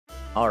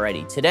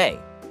Alrighty, today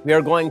we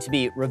are going to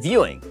be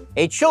reviewing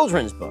a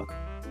children's book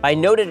by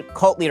noted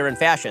cult leader and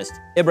fascist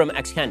Ibram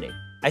X. Kendi.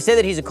 I say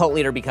that he's a cult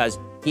leader because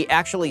he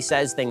actually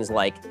says things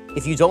like,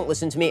 if you don't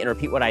listen to me and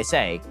repeat what I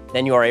say,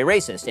 then you are a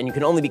racist, and you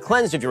can only be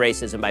cleansed of your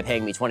racism by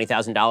paying me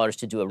 $20,000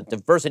 to do a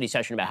diversity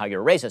session about how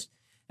you're a racist.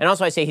 And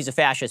also I say he's a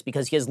fascist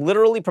because he has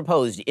literally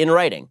proposed in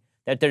writing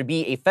that there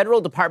be a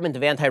federal Department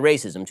of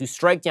Anti-Racism to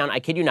strike down, I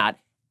kid you not,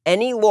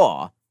 any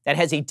law that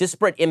has a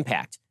disparate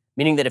impact,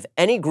 meaning that if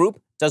any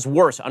group does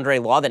worse under a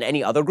law than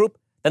any other group,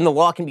 then the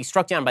law can be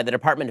struck down by the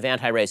Department of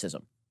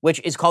Anti-Racism,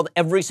 which is called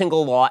every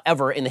single law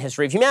ever in the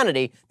history of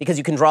humanity, because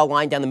you can draw a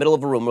line down the middle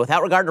of a room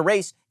without regard to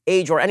race,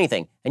 age, or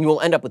anything, and you will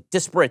end up with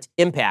disparate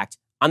impact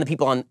on the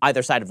people on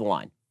either side of the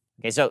line.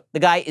 Okay, so the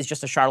guy is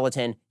just a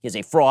charlatan, he is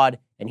a fraud,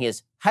 and he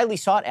is highly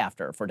sought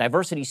after for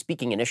diversity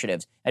speaking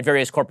initiatives at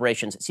various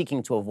corporations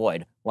seeking to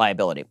avoid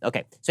liability.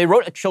 Okay, so he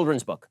wrote a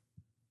children's book,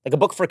 like a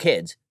book for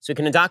kids, so he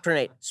can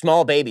indoctrinate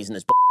small babies in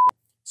this book.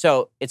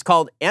 So it's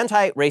called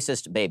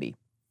Anti-Racist Baby.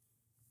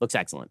 Looks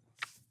excellent.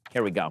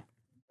 Here we go.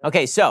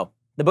 Okay, so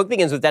the book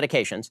begins with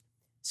dedications.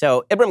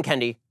 So Ibram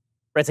Kendi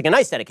writes like a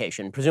nice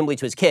dedication, presumably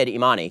to his kid,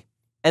 Imani.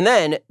 And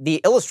then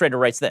the illustrator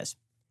writes this: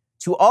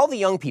 to all the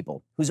young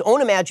people whose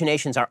own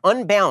imaginations are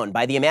unbound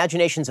by the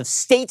imaginations of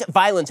state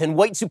violence and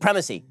white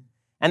supremacy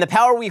and the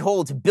power we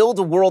hold to build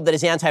a world that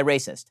is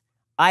anti-racist,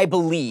 I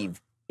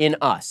believe in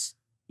us.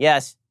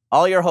 Yes,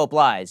 all your hope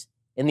lies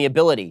in the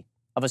ability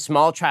of a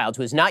small child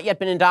who has not yet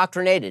been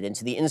indoctrinated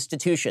into the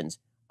institutions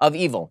of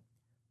evil,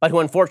 but who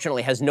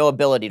unfortunately has no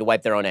ability to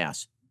wipe their own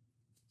ass.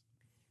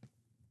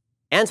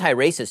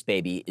 Anti-racist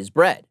baby is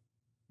bred,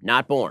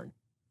 not born.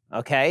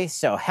 Okay,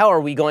 so how are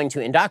we going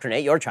to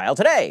indoctrinate your child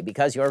today?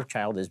 Because your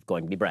child is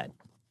going to be bred.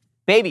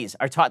 Babies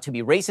are taught to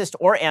be racist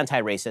or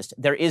anti-racist.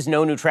 There is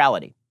no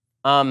neutrality.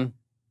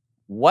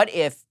 What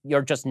if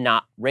you're just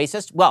not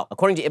racist? Well,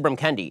 according to Ibram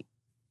Kendi,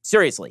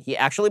 seriously, he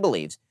actually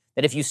believes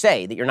that if you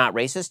say that you're not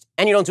racist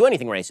and you don't do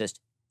anything racist,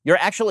 you're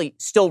actually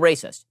still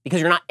racist because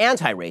you're not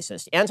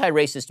anti-racist.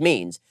 Anti-racist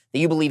means that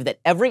you believe that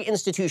every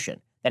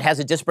institution that has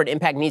a disparate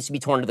impact needs to be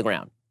torn to the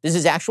ground. This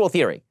is actual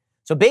theory.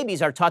 So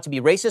babies are taught to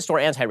be racist or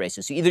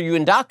anti-racist. So either you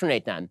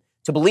indoctrinate them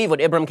to believe what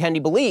Ibram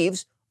Kendi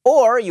believes,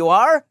 or you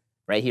are,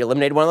 right, he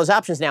eliminated one of those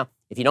options now.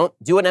 If you don't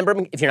do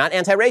if you're not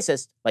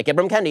anti-racist, like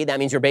Ibram Kendi, that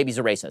means your baby's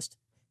a racist.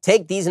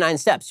 Take these 9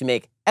 steps to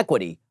make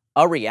equity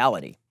a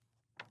reality.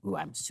 Ooh,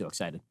 I'm so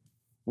excited.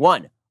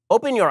 1,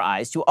 open your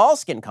eyes to all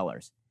skin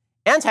colors.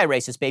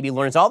 Anti-racist baby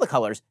learns all the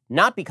colors,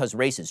 not because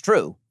race is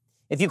true.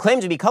 If you claim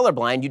to be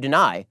colorblind, you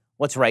deny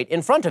what's right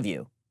in front of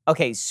you.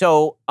 Okay,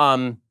 so,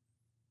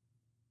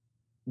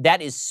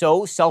 that is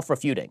so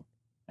self-refuting.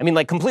 I mean,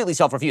 like, completely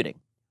self-refuting,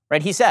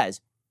 right? He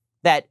says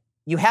that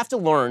you have to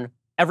learn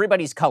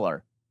everybody's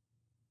color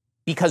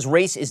because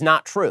race is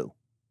not true.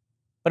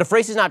 But if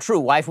race is not true,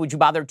 why would you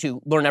bother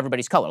to learn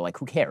everybody's color? Like,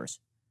 who cares,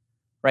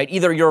 right?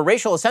 Either you're a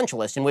racial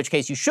essentialist, in which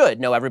case you should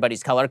know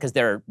everybody's color because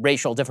there are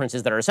racial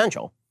differences that are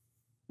essential,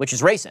 which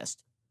is racist,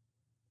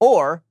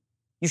 or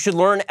you should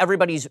learn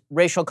everybody's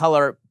racial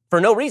color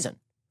for no reason.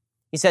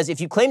 He says,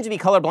 if you claim to be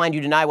colorblind,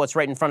 you deny what's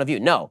right in front of you.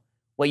 No.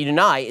 What you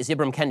deny is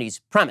Ibram Kendi's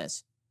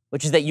premise,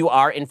 which is that you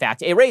are, in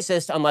fact, a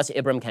racist unless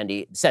Ibram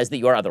Kendi says that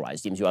you are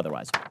otherwise, deems you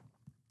otherwise.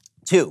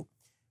 2,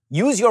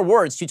 use your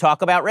words to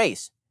talk about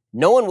race.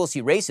 No one will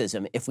see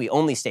racism if we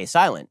only stay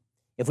silent.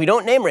 If we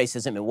don't name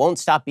racism, it won't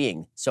stop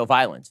being so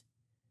violent.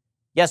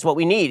 Yes, what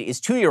we need is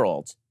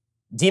 2-year-olds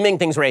deeming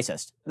things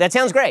racist. That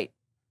sounds great.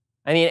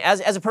 I mean,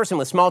 as a person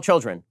with small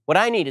children, what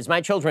I need is my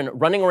children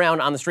running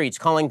around on the streets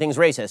calling things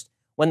racist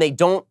when they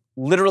don't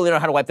literally know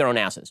how to wipe their own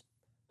asses.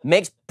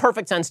 Makes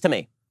perfect sense to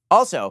me.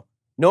 Also,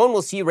 no one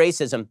will see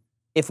racism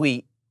if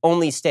we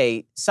only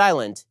stay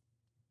silent.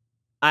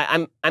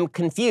 I'm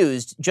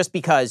confused just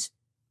because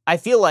I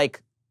feel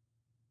like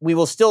we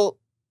will still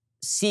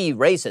see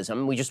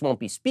racism, we just won't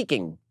be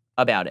speaking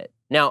about it.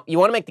 Now, you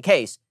want to make the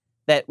case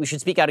that we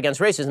should speak out against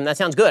racism. That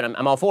sounds good.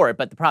 I'm all for it.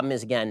 But the problem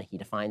is, again, he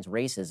defines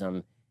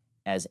racism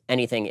as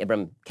anything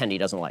Ibram Kendi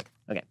doesn't like.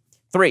 Okay.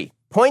 3,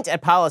 point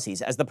at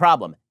policies as the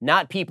problem,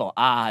 not people.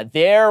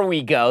 There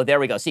we go. There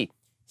we go. See,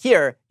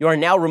 here you are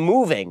now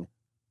removing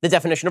the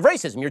definition of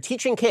racism. You're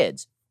teaching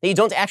kids that you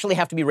don't actually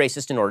have to be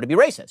racist in order to be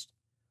racist,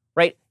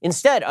 right?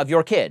 Instead of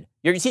your kid,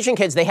 you're teaching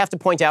kids they have to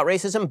point out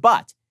racism,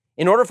 but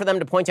in order for them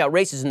to point out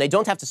racism, they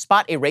don't have to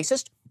spot a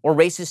racist or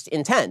racist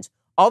intent.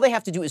 All they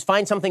have to do is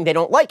find something they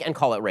don't like and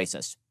call it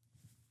racist.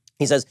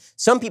 He says,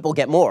 some people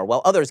get more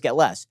while others get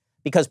less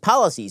because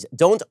policies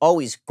don't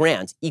always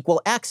grant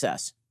equal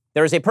access.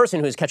 There is a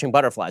person who is catching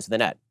butterflies with a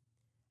net,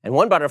 and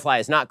one butterfly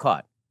is not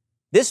caught.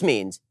 This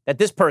means that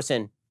this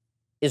person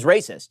is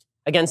racist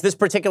against this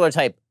particular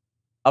type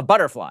of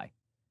butterfly.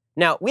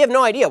 Now, we have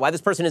no idea why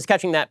this person is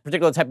catching that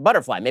particular type of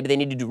butterfly. Maybe they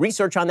need to do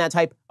research on that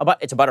type.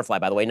 It's a butterfly,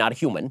 by the way, not a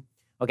human.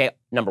 Okay,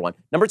 number 1.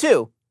 Number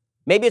 2,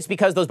 maybe it's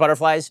because those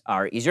butterflies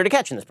are easier to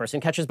catch, and this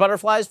person catches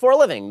butterflies for a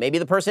living. Maybe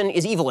the person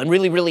is evil and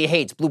really, really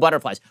hates blue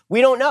butterflies.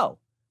 We don't know.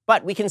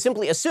 But we can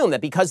simply assume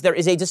that because there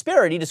is a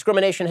disparity,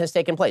 discrimination has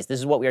taken place. This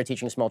is what we are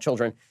teaching small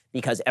children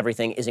because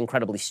everything is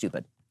incredibly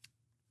stupid.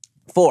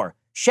 4,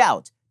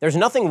 shout, "There's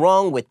nothing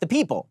wrong with the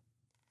people."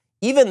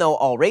 Even though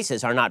all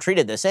races are not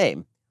treated the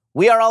same,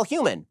 we are all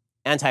human,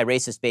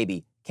 anti-racist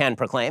baby can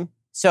proclaim.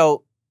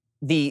 So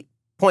the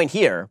point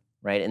here,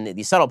 right, and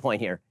the subtle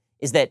point here,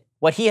 is that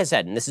what he has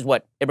said, and this is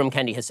what Ibram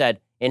Kendi has said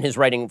in his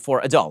writing for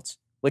adults,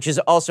 which is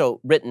also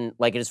written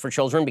like it is for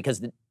children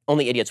because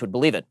only idiots would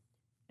believe it.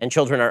 And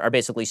children are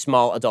basically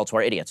small adults who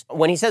are idiots.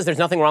 When he says there's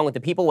nothing wrong with the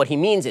people, what he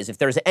means is if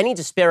there's any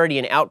disparity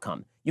in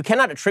outcome, you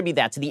cannot attribute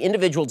that to the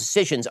individual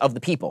decisions of the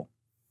people,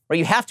 or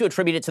you have to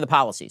attribute it to the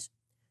policies.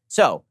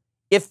 So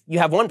if you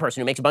have one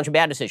person who makes a bunch of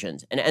bad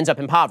decisions and ends up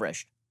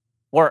impoverished,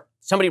 or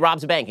somebody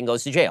robs a bank and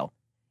goes to jail,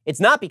 it's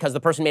not because the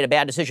person made a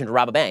bad decision to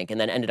rob a bank and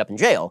then ended up in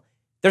jail.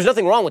 There's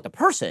nothing wrong with the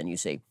person, you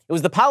see. It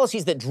was the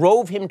policies that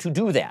drove him to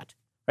do that,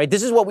 right?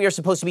 This is what we are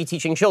supposed to be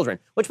teaching children,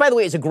 which, by the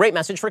way, is a great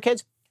message for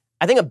kids.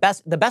 I think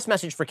the best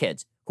message for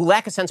kids who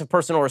lack a sense of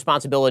personal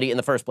responsibility in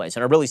the first place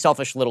and are really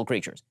selfish little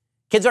creatures.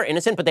 Kids are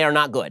innocent, but they are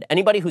not good.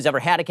 Anybody who's ever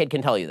had a kid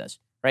can tell you this,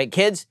 right?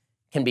 Kids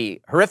can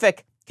be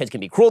horrific. Kids can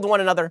be cruel to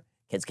one another.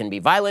 Kids can be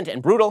violent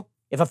and brutal.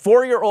 If a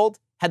 4-year-old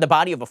had the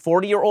body of a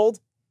 40-year-old,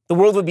 the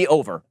world would be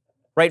over,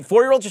 right?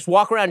 4-year-olds just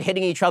walk around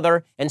hitting each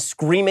other and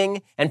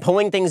screaming and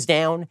pulling things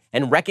down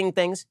and wrecking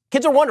things.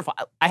 Kids are wonderful.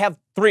 I have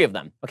 3 of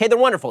them, okay? They're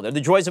wonderful. They're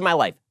the joys of my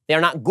life. They are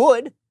not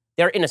good.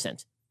 They're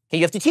innocent. Okay,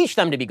 you have to teach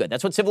them to be good.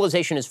 That's what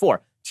civilization is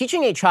for.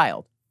 Teaching a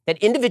child that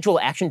individual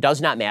action does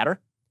not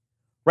matter,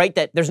 right?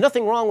 That there's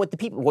nothing wrong with the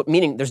people,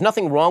 meaning there's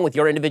nothing wrong with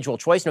your individual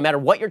choice, no matter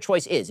what your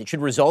choice is. It should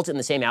result in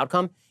the same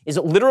outcome, is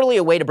literally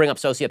a way to bring up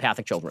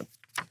sociopathic children.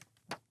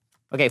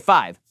 Okay,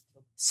 5,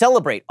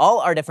 celebrate all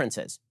our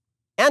differences.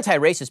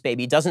 Anti-racist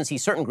baby doesn't see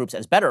certain groups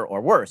as better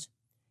or worse.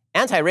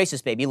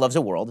 Anti-racist baby loves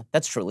a world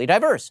that's truly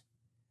diverse.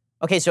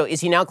 Okay, so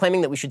is he now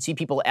claiming that we should see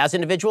people as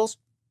individuals?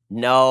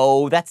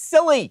 No, that's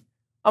silly.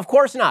 Of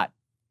course not.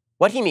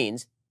 What he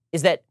means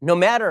is that no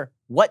matter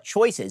what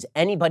choices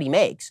anybody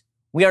makes,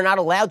 we are not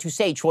allowed to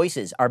say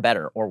choices are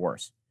better or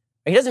worse.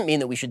 He doesn't mean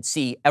that we should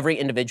see every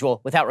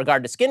individual without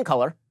regard to skin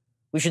color.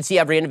 We should see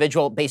every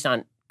individual based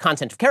on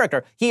content of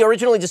character. He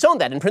originally disowned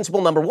that in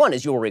principle number 1,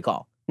 as you will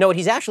recall. No, what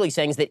he's actually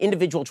saying is that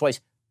individual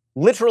choice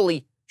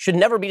literally should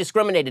never be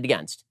discriminated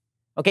against.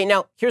 Okay,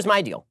 now, here's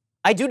my deal.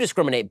 I do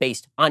discriminate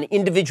based on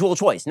individual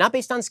choice, not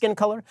based on skin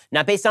color,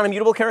 not based on a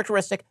mutable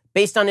characteristic,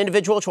 based on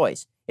individual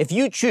choice. If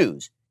you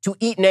choose to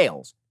eat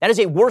nails, that is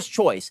a worse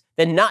choice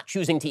than not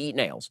choosing to eat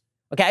nails.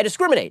 Okay, I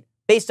discriminate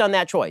based on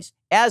that choice,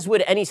 as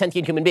would any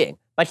sentient human being.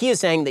 But he is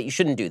saying that you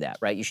shouldn't do that,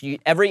 right? You should,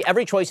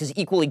 every choice is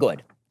equally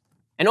good.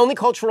 And only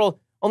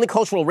cultural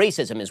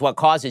racism is what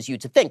causes you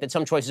to think that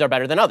some choices are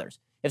better than others.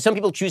 If some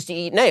people choose to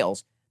eat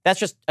nails, that's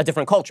just a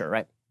different culture,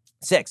 right?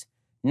 6,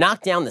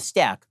 knock down the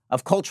stack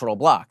of cultural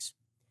blocks.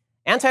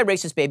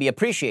 Anti-racist baby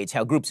appreciates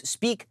how groups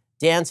speak,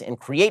 dance, and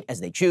create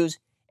as they choose.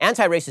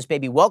 Anti-racist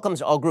baby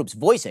welcomes all groups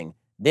voicing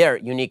their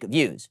unique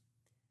views.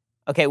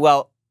 Okay,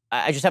 well,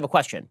 I just have a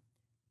question.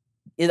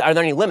 Are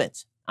there any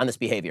limits on this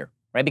behavior,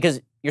 right?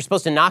 Because you're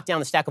supposed to knock down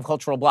the stack of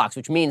cultural blocks,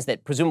 which means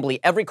that presumably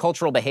every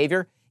cultural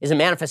behavior is a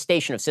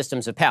manifestation of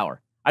systems of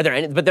power. Are there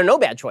any? But there are no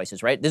bad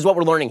choices, right? This is what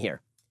we're learning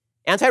here.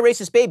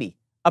 Anti-racist baby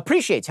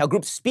appreciates how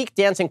groups speak,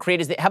 dance, and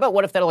create as they... How about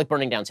what if they're like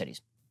burning down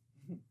cities?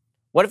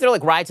 What if they're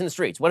like riots in the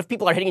streets? What if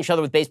people are hitting each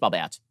other with baseball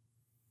bats?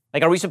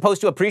 Like, are we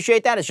supposed to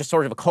appreciate that as just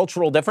sort of a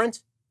cultural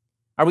difference?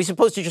 Are we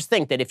supposed to just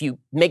think that if you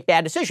make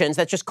bad decisions,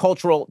 that's just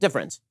cultural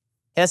difference?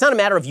 And it's not a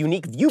matter of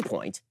unique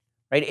viewpoint,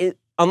 right?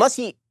 Unless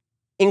he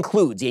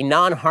includes a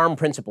non-harm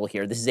principle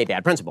here, this is a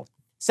bad principle.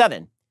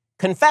 7,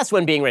 confess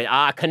when being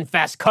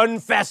racist.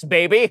 Confess,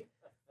 baby.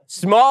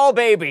 Small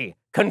baby,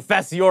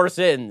 confess your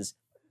sins.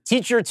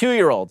 Teach your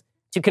 2-year-old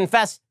to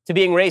confess to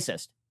being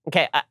racist.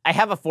 Okay, I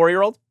have a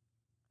 4-year-old.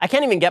 I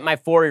can't even get my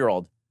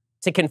 4-year-old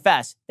to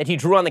confess that he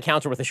drew on the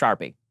counter with a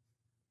Sharpie.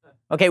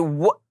 Okay,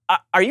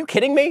 are you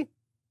kidding me?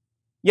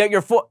 Yeah,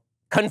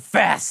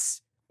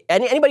 confess.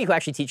 Anybody who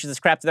actually teaches this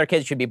crap to their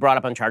kids should be brought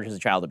up on charges of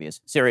child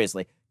abuse.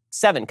 Seriously.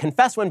 7,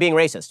 confess when being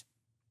racist.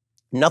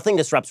 Nothing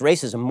disrupts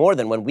racism more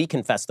than when we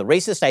confess the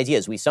racist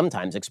ideas we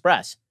sometimes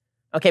express.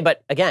 Okay,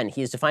 but again,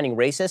 he is defining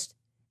racist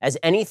as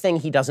anything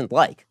he doesn't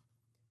like.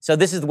 So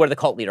this is where the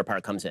cult leader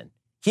part comes in.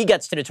 He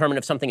gets to determine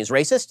if something is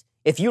racist.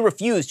 If you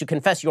refuse to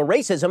confess your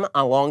racism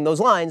along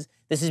those lines,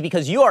 this is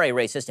because you are a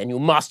racist and you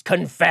must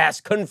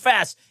confess,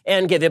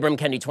 and give Ibram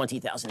Kendi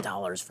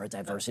 $20,000 for a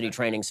diversity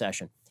training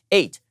session.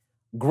 8,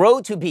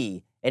 grow to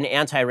be an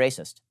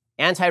anti-racist.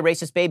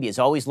 Anti-racist baby is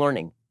always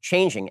learning,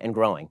 changing, and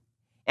growing.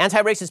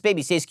 Anti-racist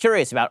baby stays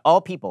curious about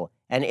all people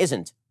and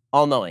isn't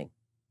all-knowing.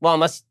 Well,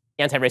 unless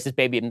anti-racist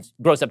baby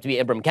grows up to be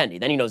Ibram Kendi,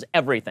 then he knows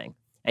everything.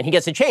 And he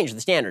gets to change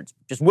the standards,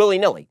 just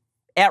willy-nilly,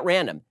 at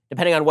random,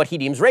 depending on what he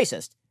deems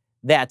racist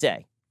that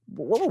day.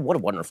 What a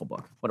wonderful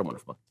book. What a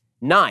wonderful book.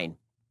 9,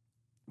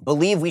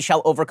 believe we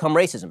shall overcome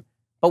racism.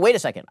 But wait a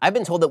second. I've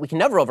been told that we can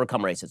never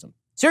overcome racism.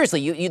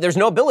 Seriously, there's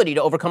no ability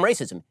to overcome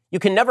racism. You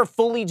can never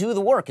fully do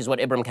the work, is what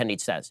Ibram Kendi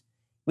says.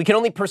 We can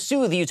only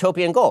pursue the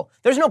utopian goal.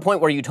 There's no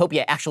point where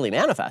utopia actually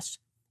manifests.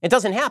 It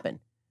doesn't happen.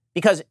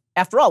 Because,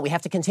 after all, we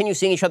have to continue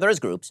seeing each other as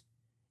groups,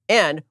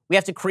 and we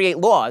have to create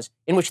laws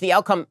in which the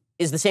outcome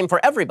is the same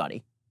for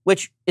everybody,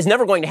 which is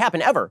never going to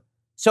happen ever.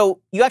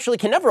 So you actually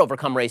can never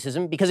overcome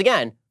racism because,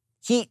 again,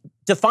 he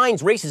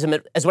defines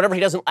racism as whatever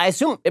he doesn't. I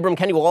assume Ibram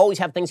Kendi will always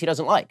have things he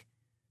doesn't like.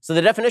 So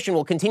the definition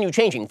will continue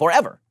changing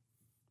forever.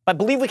 But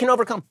believe we can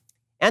overcome.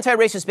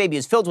 Anti-racist baby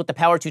is filled with the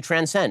power to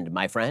transcend,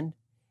 my friend,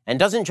 and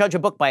doesn't judge a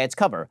book by its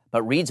cover,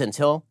 but reads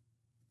until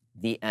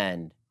the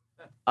end.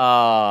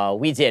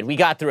 We did. We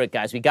got through it,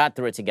 guys. We got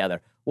through it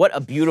together. What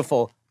a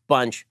beautiful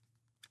bunch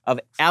of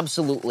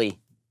absolutely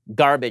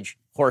garbage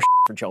horse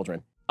for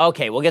children.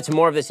 Okay, we'll get to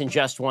more of this in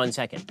just 1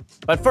 second.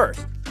 But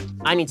first,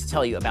 I need to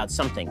tell you about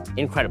something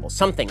incredible,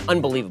 something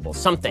unbelievable,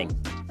 something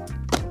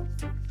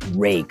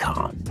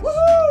Raycon.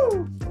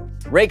 Woohoo!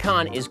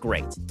 Raycon is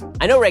great.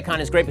 I know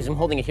Raycon is great because I'm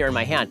holding it here in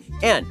my hand.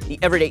 And the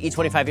Everyday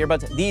E25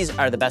 earbuds, these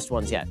are the best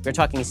ones yet. We're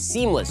talking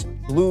seamless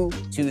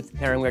Bluetooth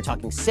pairing. We're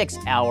talking 6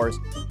 hours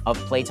of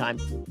playtime.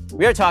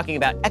 We are talking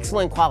about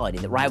excellent quality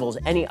that rivals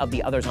any of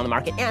the others on the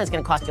market, and it's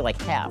going to cost you like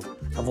half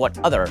of what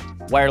other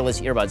wireless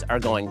earbuds are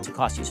going to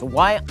cost you. So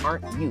why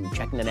aren't you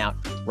checking them out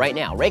right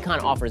now?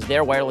 Raycon offers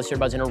their wireless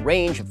earbuds in a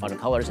range of fun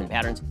colors and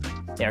patterns.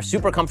 They are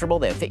super comfortable.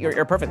 They fit your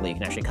ear perfectly. You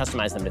can actually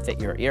customize them to fit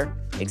your ear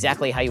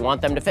exactly how you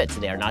want them to fit. So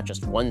they are not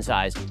just one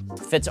size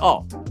fits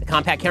all. The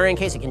compact carrying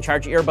case, it can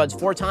charge your earbuds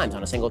 4 times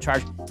on a single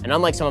charge. And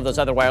unlike some of those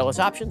other wireless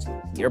options,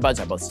 the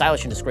earbuds are both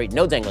stylish and discreet.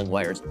 No dangling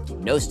wires,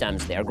 no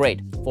stems. They are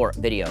great for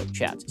video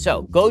chats.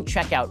 So go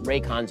check out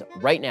Raycons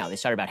right now. They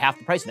start about half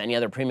the price of any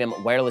other premium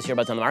wireless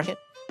earbuds on the market.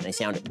 And they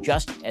sound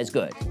just as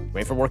good.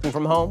 Great for working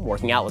from home,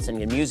 working out, listening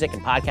to music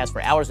and podcasts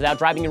for hours without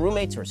driving your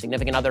roommates or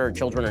significant other or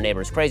children or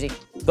neighbors crazy.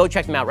 Go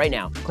check them out right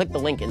now. Click the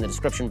link in the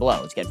description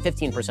below to get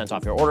 15%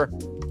 off your order.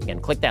 Again,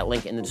 click that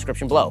link in the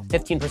description below.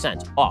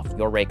 15% off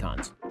your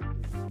Raycons.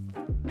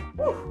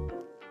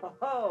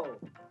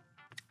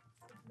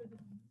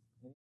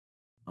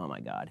 Oh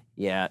my God.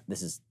 Yeah,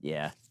 this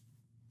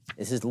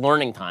is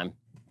learning time.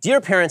 Dear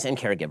parents and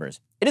caregivers,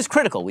 it is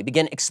critical we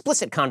begin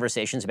explicit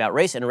conversations about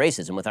race and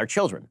racism with our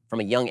children from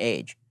a young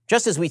age.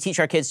 Just as we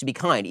teach our kids to be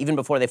kind even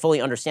before they fully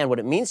understand what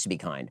it means to be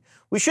kind,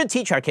 we should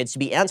teach our kids to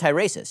be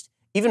anti-racist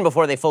even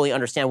before they fully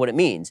understand what it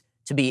means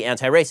to be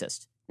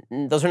anti-racist.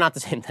 Those are not the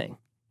same thing.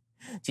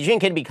 Teaching a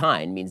kid to be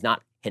kind means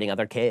not hitting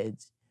other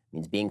kids,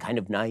 means being kind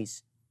of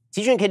nice.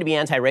 Teaching a kid to be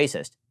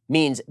anti-racist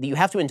means that you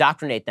have to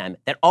indoctrinate them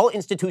that all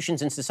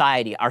institutions in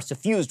society are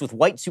suffused with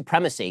white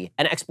supremacy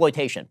and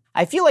exploitation.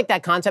 I feel like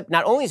that concept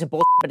not only is a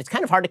bullshit, but it's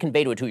kind of hard to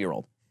convey to a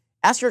 2-year-old.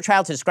 Ask your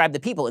child to describe the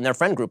people in their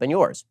friend group and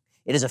yours.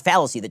 It is a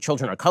fallacy that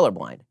children are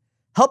colorblind.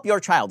 Help your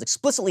child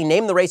explicitly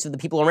name the race of the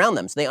people around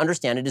them so they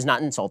understand it is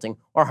not insulting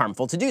or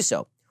harmful to do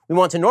so. We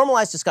want to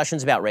normalize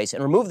discussions about race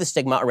and remove the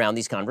stigma around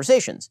these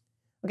conversations.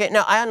 Okay,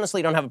 now I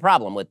honestly don't have a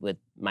problem with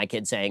my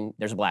kid saying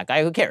there's a black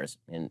guy, who cares?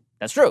 And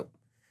that's true.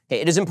 Okay,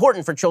 it is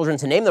important for children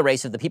to name the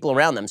race of the people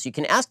around them so you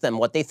can ask them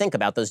what they think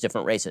about those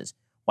different races,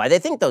 why they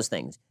think those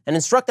things, and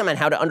instruct them on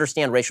how to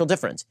understand racial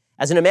difference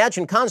as an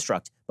imagined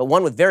construct, but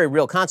one with very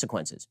real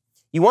consequences.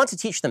 You want to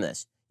teach them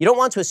this. You don't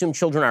want to assume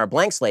children are a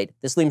blank slate.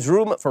 This leaves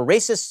room for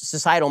racist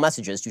societal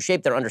messages to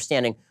shape their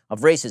understanding of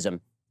racism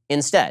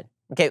instead.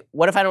 Okay,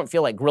 what if I don't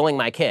feel like grilling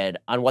my kid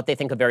on what they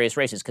think of various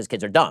races because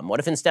kids are dumb?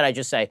 What if instead I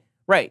just say,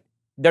 right,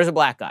 there's a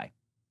black guy.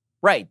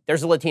 Right,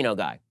 there's a Latino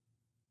guy.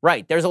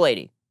 Right, there's a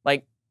lady.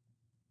 Like,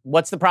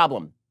 what's the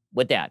problem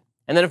with that?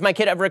 And then if my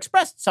kid ever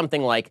expressed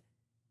something like,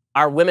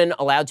 are women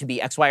allowed to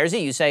be X, Y, or Z?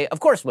 You say, of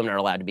course women are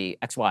allowed to be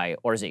X, Y,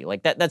 or Z.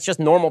 Like that's just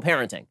normal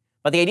parenting.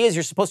 But the idea is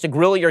you're supposed to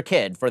grill your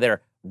kid for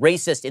their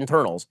racist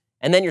internals,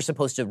 and then you're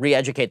supposed to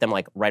re-educate them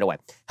like right away.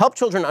 Help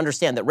children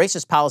understand that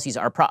racist policies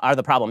are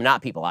the problem,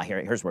 not people.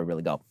 Here's where we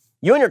really go.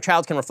 You and your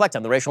child can reflect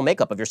on the racial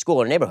makeup of your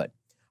school or neighborhood.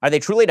 Are they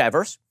truly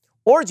diverse?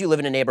 Or do you live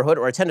in a neighborhood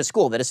or attend a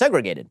school that is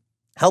segregated?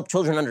 Help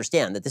children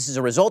understand that this is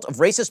a result of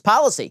racist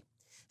policy,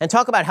 and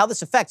talk about how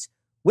this affects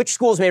which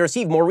schools may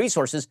receive more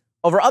resources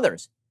over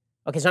others.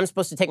 Okay, so I'm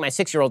supposed to take my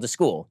 6-year-old to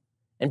school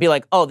and be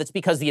like, oh, that's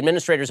because the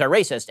administrators are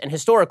racist, and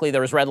historically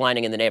there was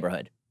redlining in the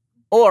neighborhood.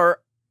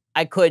 Or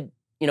I could,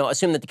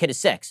 assume that the kid is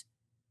 6.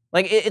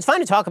 Like, it's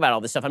fine to talk about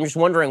all this stuff. I'm just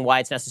wondering why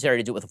it's necessary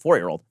to do it with a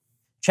 4-year-old.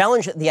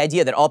 Challenge the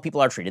idea that all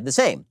people are treated the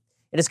same.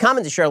 It is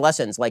common to share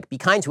lessons like be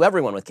kind to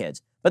everyone with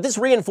kids, but this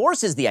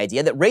reinforces the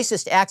idea that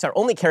racist acts are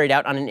only carried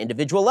out on an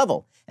individual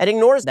level and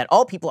ignores that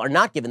all people are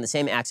not given the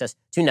same access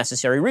to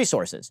necessary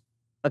resources.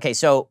 Okay,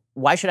 so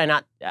why should I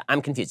not?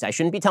 I'm confused. I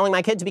shouldn't be telling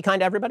my kid to be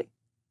kind to everybody?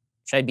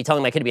 Should I be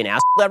telling my kid to be an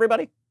asshole to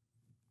everybody?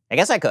 I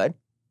guess I could,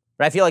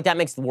 but I feel like that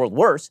makes the world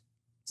worse.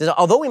 It says,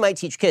 although we might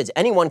teach kids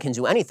anyone can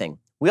do anything,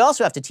 we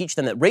also have to teach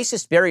them that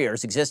racist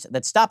barriers exist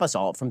that stop us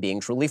all from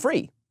being truly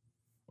free.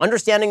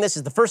 Understanding this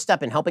is the first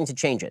step in helping to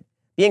change it.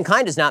 Being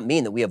kind does not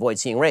mean that we avoid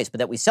seeing race, but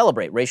that we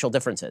celebrate racial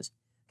differences.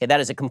 Okay,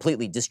 that is a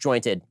completely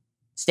disjointed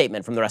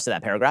statement from the rest of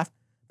that paragraph.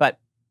 But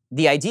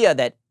the idea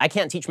that I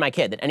can't teach my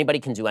kid that anybody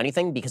can do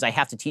anything because I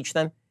have to teach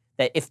them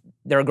that if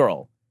they're a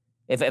girl,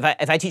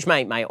 if I teach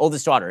my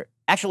oldest daughter,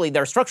 actually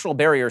there are structural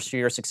barriers to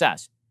your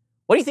success.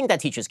 What do you think that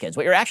teaches kids?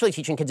 What you're actually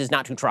teaching kids is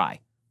not to try.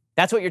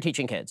 That's what you're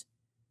teaching kids.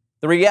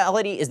 The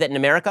reality is that in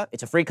America,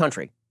 it's a free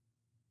country.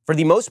 For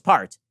the most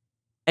part,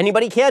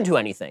 anybody can do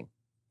anything.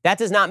 That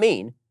does not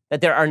mean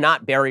that there are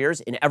not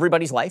barriers in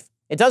everybody's life.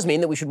 It does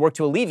mean that we should work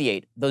to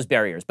alleviate those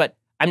barriers. But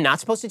I'm not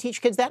supposed to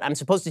teach kids that. I'm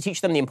supposed to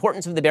teach them the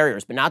importance of the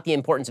barriers, but not the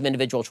importance of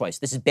individual choice.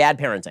 This is bad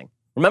parenting.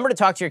 Remember to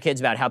talk to your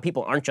kids about how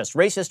people aren't just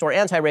racist or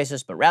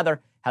anti-racist, but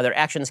rather how their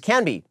actions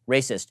can be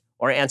racist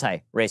or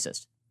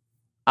anti-racist.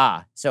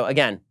 So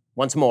again,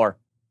 once more,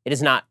 it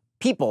is not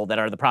people that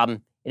are the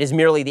problem. It is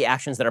merely the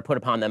actions that are put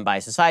upon them by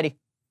society.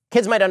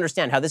 Kids might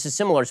understand how this is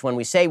similar to when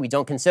we say we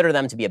don't consider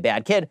them to be a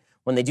bad kid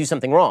when they do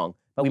something wrong,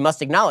 but we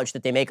must acknowledge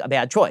that they make a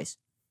bad choice.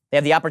 They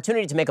have the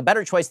opportunity to make a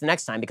better choice the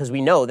next time because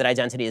we know that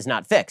identity is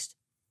not fixed.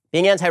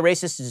 Being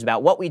anti-racist is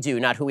about what we do,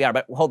 not who we are.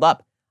 But hold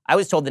up, I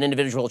was told that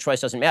individual choice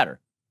doesn't matter.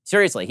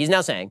 Seriously, he's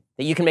now saying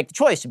that you can make the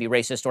choice to be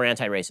racist or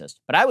anti-racist.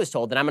 But I was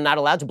told that I'm not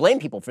allowed to blame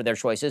people for their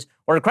choices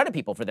or to credit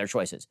people for their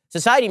choices.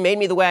 Society made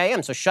me the way I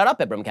am, so shut up,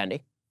 Ibram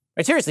Kendi.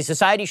 Right, seriously,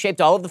 society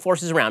shaped all of the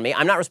forces around me.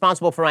 I'm not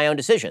responsible for my own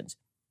decisions.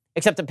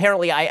 Except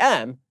apparently I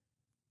am.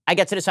 I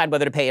get to decide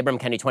whether to pay Ibram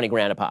Kendi 20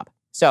 grand a pop.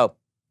 So,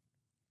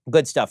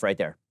 good stuff right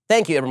there.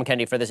 Thank you, Ibram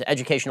Kendi, for this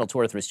educational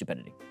tour through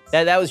stupidity.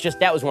 That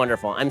was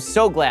wonderful. I'm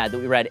so glad that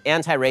we read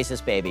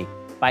Anti-Racist Baby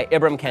by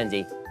Ibram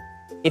Kendi.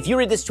 If you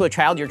read this to a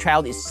child, your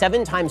child is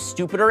 7 times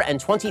stupider and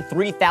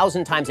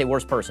 23,000 times a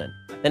worse person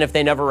than if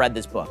they never read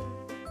this book.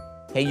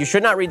 Okay, you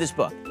should not read this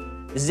book.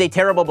 This is a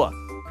terrible book.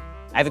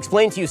 I've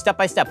explained to you step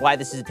by step why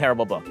this is a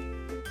terrible book.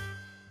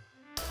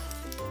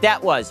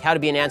 That was How to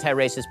Be an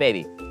Anti-Racist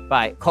Baby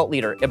by cult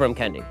leader Ibram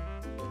Kendi.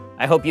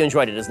 I hope you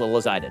enjoyed it as little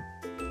as I did.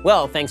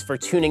 Well, thanks for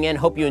tuning in.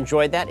 Hope you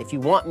enjoyed that. If you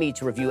want me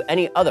to review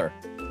any other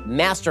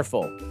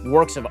masterful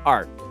works of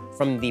art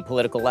from the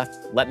political left,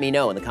 let me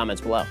know in the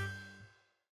comments below.